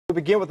We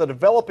begin with a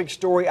developing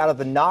story out of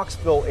the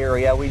Knoxville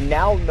area. We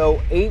now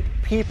know 8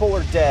 people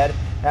are dead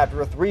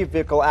after a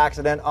 3-vehicle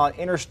accident on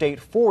Interstate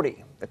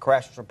 40. The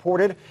crash was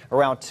reported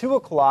around 2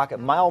 o'clock at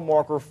mile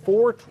marker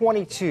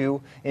 422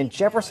 in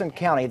Jefferson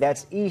County.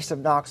 That's east of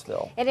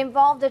Knoxville. It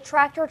involved a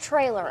tractor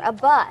trailer, a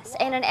bus,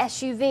 and an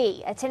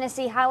SUV. A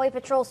Tennessee Highway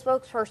Patrol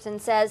spokesperson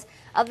says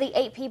of the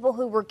 8 people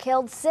who were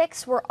killed,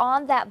 6 were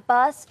on that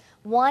bus,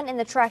 1 in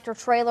the tractor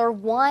trailer,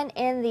 1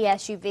 in the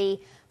SUV.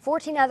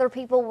 14 other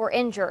people were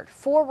injured.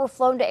 4 were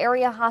flown to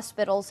area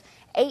hospitals,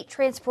 8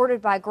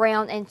 transported by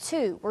ground, and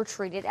 2 were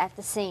treated at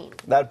the scene.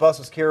 That bus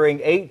was carrying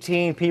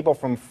 18 people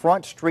from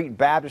Front Street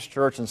Baptist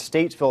Church in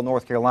Statesville,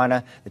 North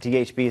Carolina. The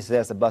THP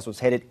says the bus was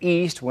headed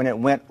east when it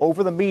went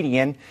over the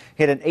median,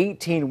 hit an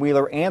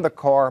 18-wheeler and the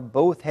car,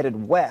 both headed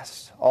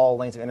west. All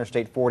lanes of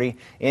Interstate 40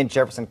 in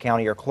Jefferson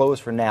County are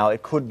closed for now.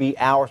 It could be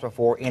hours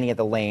before any of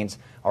the lanes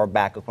are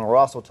back open. We're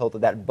also told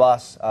that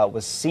bus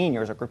was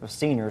seniors, a group of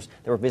seniors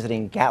that were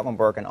visiting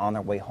Gatlinburg and on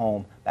their way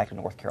home back to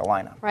North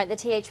Carolina. Right, the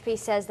THP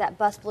says that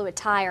bus blew a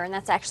tire, and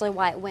that's actually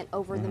why it went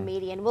over the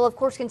median. We'll, of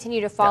course,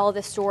 continue to follow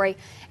this story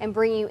and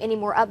bring you any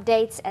more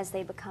updates as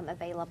they become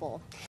available.